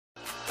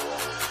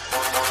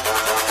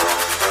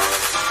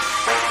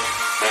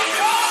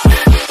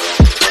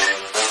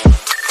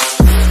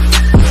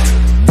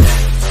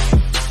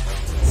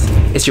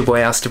It's your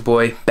boy Alistair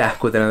Boy,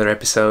 back with another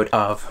episode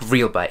of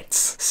Real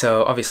Bytes.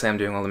 So obviously I'm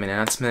doing all the main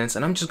announcements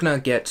and I'm just gonna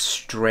get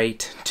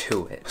straight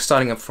to it.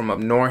 Starting up from up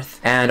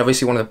north, and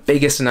obviously one of the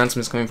biggest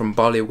announcements coming from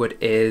Bollywood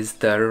is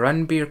the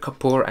Ranbir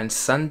Kapoor and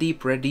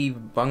Sandeep Reddy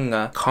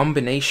Vanga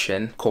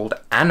combination called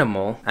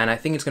Animal, and I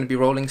think it's gonna be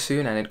rolling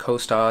soon, and it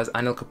co-stars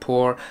Anil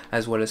Kapoor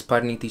as well as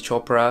Parineeti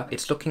Chopra.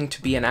 It's looking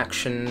to be an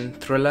action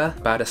thriller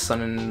about a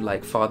son and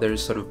like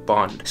father's sort of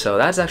bond. So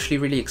that's actually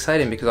really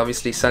exciting because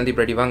obviously Sandeep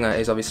Reddy Vanga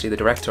is obviously the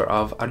director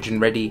of Arjun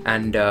Reddy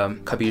and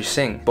Kabir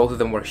Singh. Both of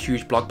them were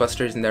huge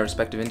blockbusters in their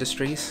respective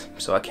industries,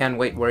 so I can't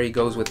wait where he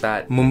goes with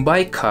that.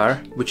 Mumbai Kar,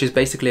 which is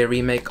basically a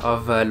remake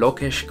of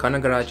Lokesh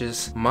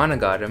Kanagaraj's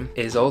Managaram,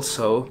 is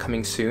also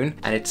coming soon,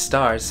 and it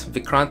stars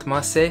Vikrant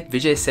Masse,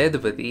 Vijay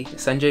Sethupathi,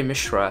 Sanjay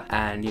Mishra,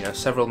 and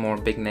several more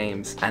big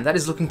names. And that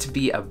is looking to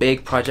be a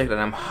big project,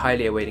 and I'm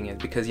highly awaiting it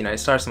because it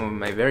stars some of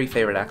my very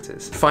favorite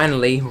actors.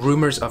 Finally,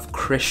 rumors of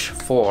Krrish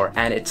 4,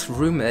 and it's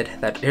rumored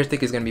that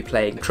Aayirathil is going to be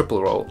playing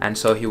triple role, and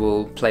so he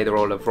will play the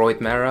role of Rohit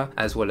Mehra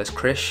as well as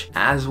Krrish,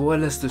 as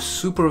well as the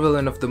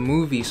supervillain of the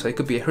movie, so it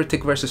could be a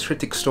Hrithik versus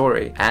Hrithik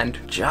story. And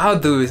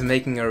Jadoo is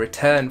making a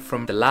return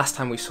from the last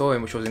time we saw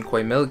him, which was in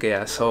Koi Mil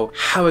Gaya, so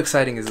how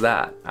exciting is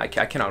that? I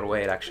cannot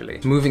wait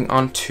actually. Moving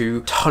on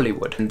to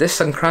Tollywood. And this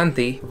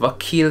Sankranti,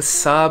 Vakil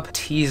Saab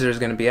teaser is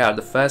going to be out,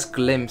 the first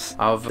glimpse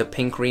of the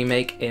Pink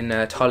remake in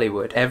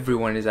Tollywood.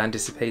 Everyone is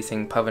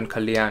anticipating Pavan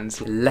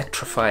Kalyan's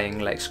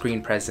electrifying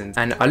screen presence,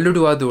 and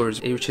Alludu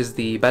Adur's, which is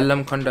the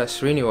Bellam Konda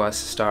Srinivas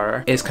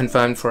star, is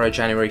confirmed for a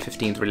January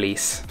 15th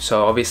release.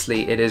 So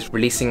obviously it is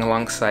releasing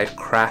alongside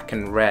Crack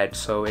and Red,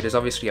 so it is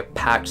obviously a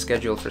packed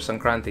schedule for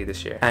Sankranti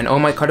this year. And Oh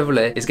My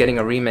Kadavule is getting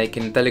a remake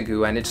in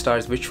Telugu, and it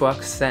stars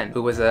Vishwak Sen,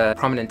 who was a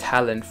prominent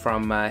talent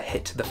from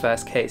hit The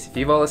First Case. If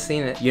you've all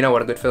seen it, you know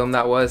what a good film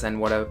that was and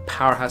what a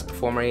powerhouse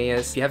performer he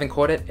is. If you haven't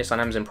caught it, it's on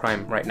Amazon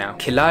Prime right now.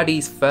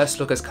 Kiladi's first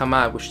look has come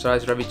out, which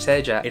stars Ravi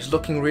Teja. It's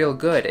looking real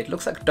good. It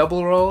looks like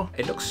double role.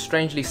 It looks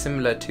strangely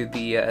similar to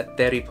the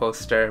Theri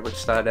poster, which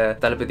starred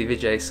Dalapati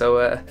Vijay,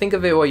 so think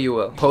of it what you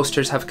will.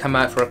 Posters have come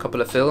out for a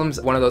couple of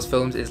films. One of those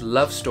films is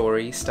Love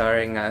Story,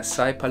 starring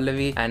Sai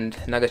Pallavi and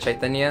Naga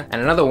Chaitanya,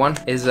 and another one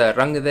is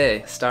Rang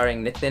De,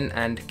 starring Nitin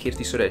and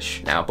Kirti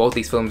Suresh. Now both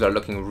these films are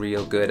looking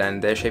real good,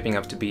 and they're shaping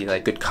up to be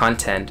good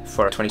content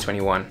for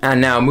 2021.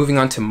 And now moving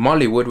on to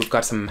Mollywood, we've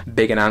got some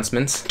big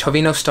announcements.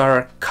 Tovino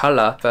star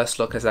Kala first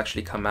look has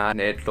actually come out,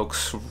 and it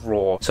looks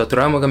raw. So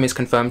Thuramugam is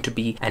confirmed to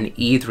be an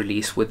Eid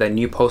release with a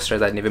new poster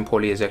that Nivin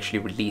Pauly has actually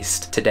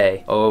released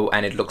today. Oh,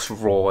 and it looks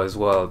raw as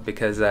well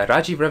because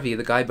Rajiv Ravi,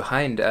 the guy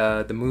behind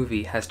the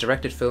movie, has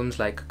directed films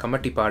like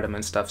Kamatti Padam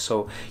and stuff,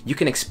 so you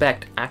can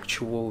expect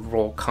actual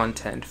raw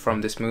content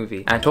from this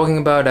movie. And talking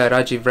about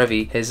Rajiv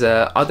Ravi, his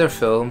other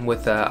film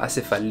with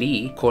Asif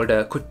Ali called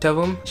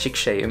Kuttavum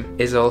Shikshayum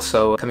is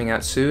also coming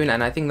out soon,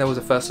 and I think there was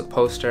a first look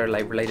poster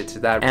related to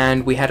that.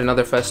 And we had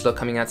another first look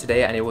coming out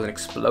today, and it was an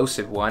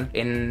explosive one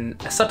in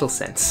a subtle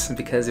sense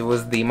because it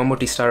was the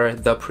Mammootty star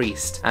The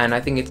Priest, and I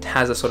think it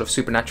has a sort of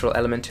supernatural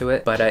element to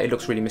it, but it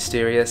looks really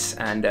mysterious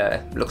and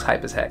looks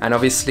hype as heck. And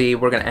obviously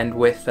we're gonna end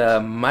with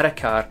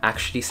Marakar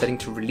actually setting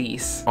to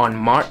release on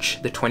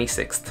March the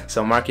 26th.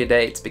 So mark your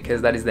dates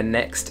because that is the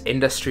next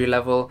industry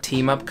level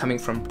team up coming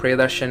from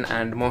Priyadarshan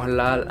and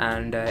Mohanlal,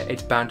 and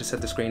it's bound to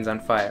set the screens on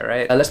fire,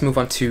 right? Let's move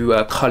on to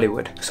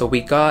Kollywood. So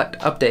we got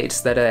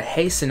updates that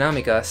Hey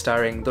Sinamika,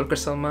 starring Dulquer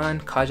Salman,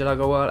 Kajal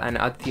Agarwal and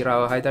Aditi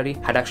Rao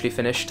Haidari, had actually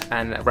finished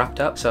and wrapped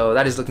up, so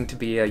that is looking to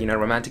be a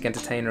romantic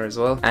entertainer as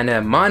well. And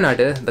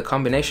Manada, the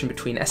combination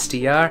between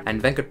STR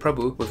and Venkat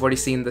Prabhu, we've already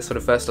seen the sort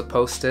of first look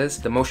posters.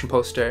 The motion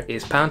poster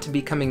is bound to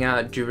be coming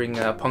out during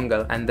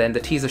Pongal, and then the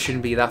teaser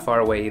shouldn't be that far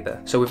away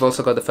either. So we've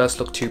also got the first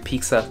look to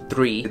Pizza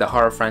 3. The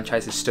horror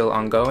franchise is still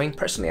ongoing.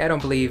 Personally, I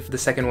don't believe the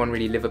second one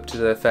really lived up to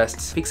the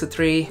first. Pizza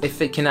 3,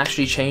 if it can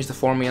actually change the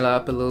formula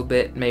up a little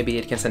bit, maybe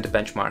it can set a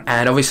benchmark.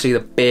 And obviously the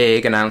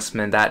big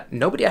announcement that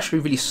nobody actually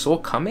really saw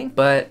coming,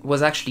 but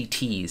was actually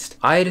teased.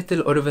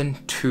 Aayirathil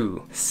Oruvan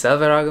 2,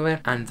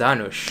 Selvaraghavan and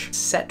Dhanush,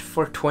 set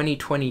for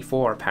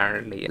 2024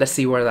 apparently. Let's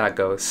see where that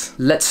goes.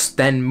 Let's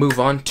then move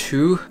on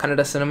to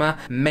Kannada cinema.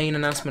 Main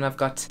announcement I've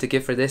got to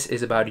give for this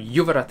is about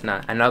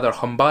Yuvarathnaa, another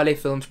Hambale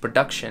Films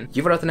production.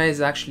 Yuvarathnaa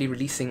is actually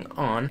releasing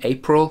on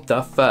April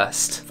the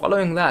 1st.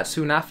 Following that,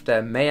 soon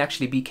after, may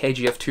actually be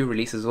KGF 2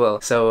 release as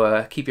well,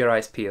 so keep your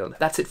eyes peeled.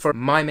 That's it for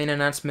my main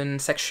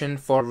announcement section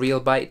for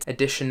Real Byte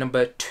edition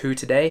number 2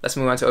 today. Let's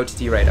move on to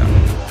OTT Radar.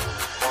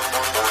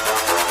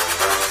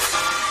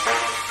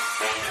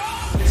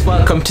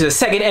 Welcome to the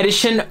second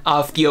edition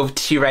of the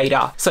OTT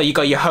Radar. So you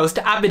got your host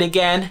Abid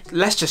again.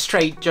 Let's just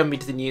straight jump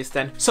into the news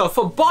then. So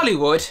for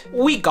Bollywood,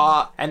 we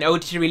got an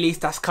OTT release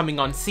that's coming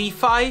on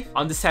C5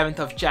 on the 7th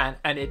of Jan,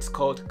 and it's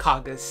called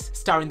Kagas,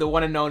 starring the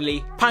one and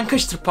only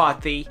Pankaj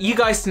Tripathi. You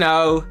guys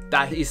know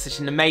that he's such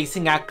an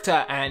amazing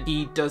actor and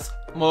he does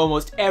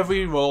almost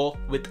every role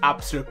with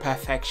absolute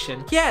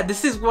perfection. Yeah,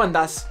 this is one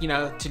that's, you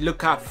know, to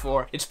look out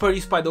for. It's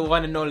produced by the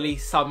one and only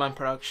Salman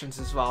Productions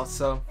as well,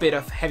 so bit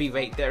of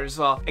heavyweight there as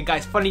well. And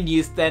guys, funny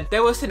news then,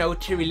 there was an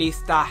OT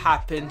release that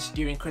happened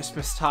during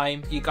Christmas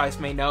time. You guys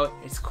may know it.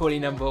 It's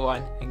Coolie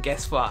 #1, and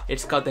guess what?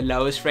 It's got the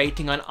lowest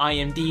rating on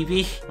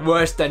IMDb,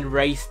 worse than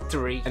Race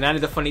 3. And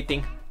another funny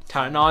thing,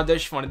 Taran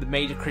Adarsh, one of the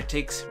major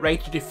critics,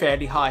 rated it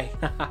fairly high.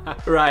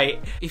 Right,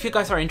 if you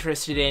guys are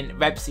interested in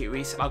web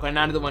series, I've got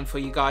another one for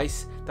you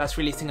guys that's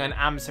releasing on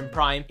Amazon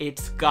Prime.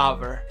 It's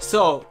Gavar.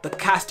 So the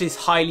cast is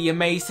highly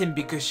amazing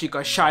because you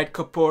got Shahid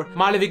Kapoor,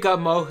 Malavika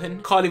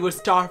Mohan, Hollywood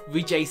star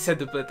Vijay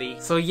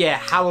Sethupathi. So yeah,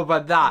 how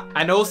about that?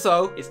 And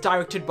also it's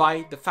directed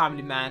by the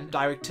Family Man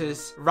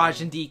directors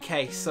Raj and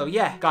DK. So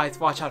yeah, guys,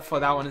 watch out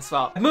for that one as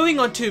well. Moving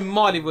on to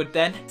Mollywood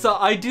then. So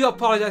I do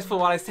apologize for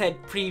what I said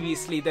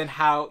previously, then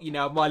how, you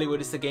know,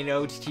 Mollywood is again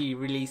OTT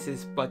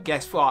releases, but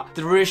guess what?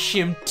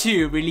 Drishyam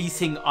 2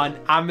 releasing on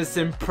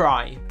Amazon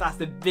Prime. That's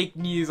the big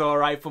news,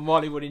 alright, for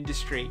Mollywood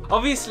industry.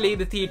 Obviously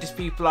the theaters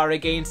people are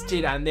against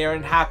it and they're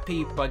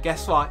unhappy, but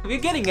guess what? We're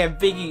getting a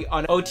biggie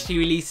on OTT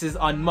releases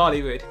on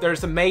Mollywood.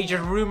 There's some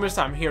major rumors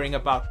I'm hearing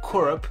about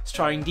Kurup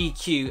starring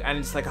DQ, and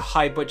it's like a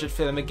high budget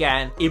film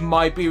again. It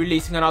might be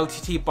releasing on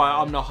OTT, but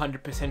I'm not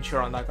 100%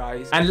 sure on that,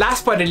 guys. And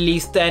last but not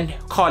least then,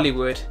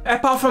 Hollywood.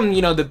 Apart from,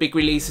 you know, the big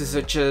releases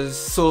such as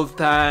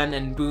Sultan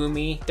and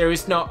Boomy, there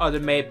is no other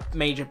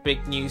major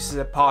big news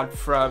apart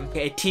from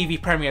a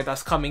TV premiere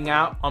that's coming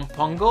out on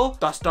Pongal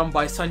that's done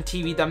by Sun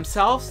TV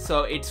themselves.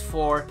 So it's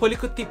for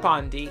Pulikutti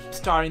Pandi,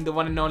 starring the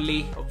one and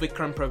only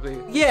Vikram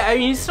Prabhu. Yeah, I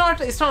mean, it's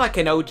not like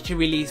an OTT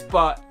release,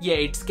 but yeah,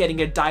 it's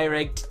getting a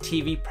direct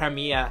TV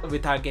premiere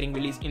without getting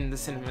released in the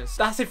cinemas.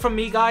 That's it from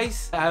me,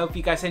 guys. I hope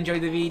you guys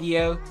enjoyed the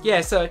video. Yeah,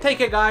 so take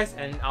care, guys,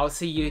 and I'll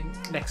see you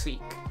next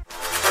week.